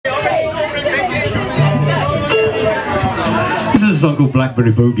This is a song called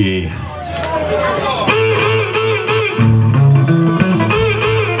Blackberry Boogie.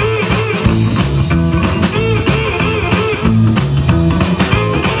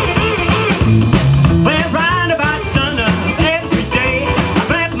 Well, round about sunup every day, I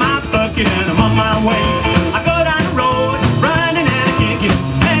grab my bucket and I'm on my way. I go down the road, running and a kicking,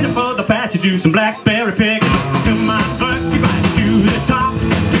 heading for the patch to do some blackberry pick. Fill my bucket right to the top,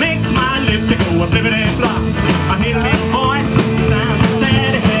 makes my lip to go a flippity-flop. I hear a little voice, it sounds so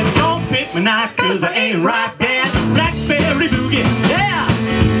sad. It said, don't pick me now, cause I ain't right there. Blackberry boogie, yeah!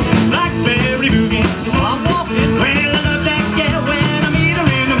 Blackberry boogie, I'm walking. Well, I love that girl when I meet her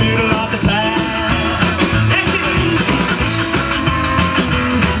in the middle of the path.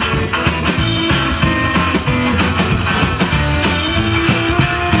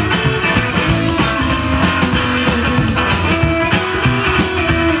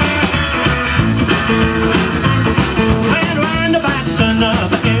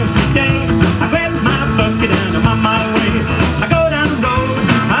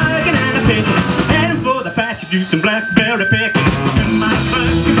 Do some blackberry pick, and my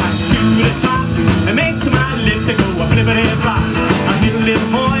bucket right to the top. It makes my lips to go a flippity-flop. I hear a little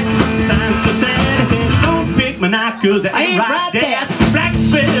voice, it sounds so sad. It says, don't pick me now, cause I ain't right there.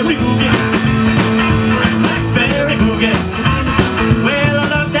 Blackberry boogie, blackberry boogie. Well, I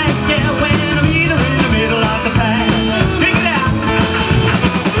love that girl when I meet her in the middle of the path. Stick it out.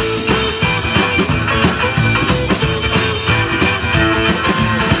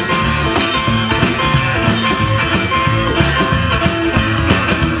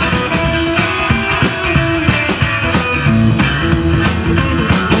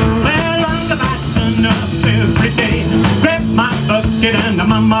 And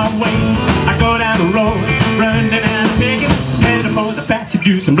I'm on my way. I go down the road, running and picking, heading for the patch to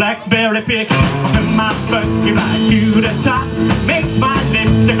do some blackberry pick. I put my bucket right to the top, makes my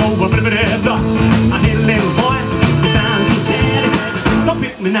lips go a flippity-flop. I hear a little voice, it sounds so sad. It said, don't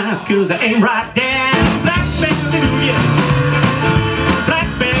pick me now, cause I ain't right there. Blackberry boogie,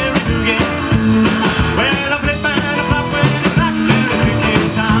 blackberry boogie. Well, I flip and I flop when it's blackberry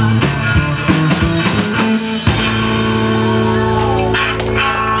picking time.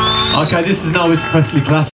 Okay, this is an Elvis Presley classic.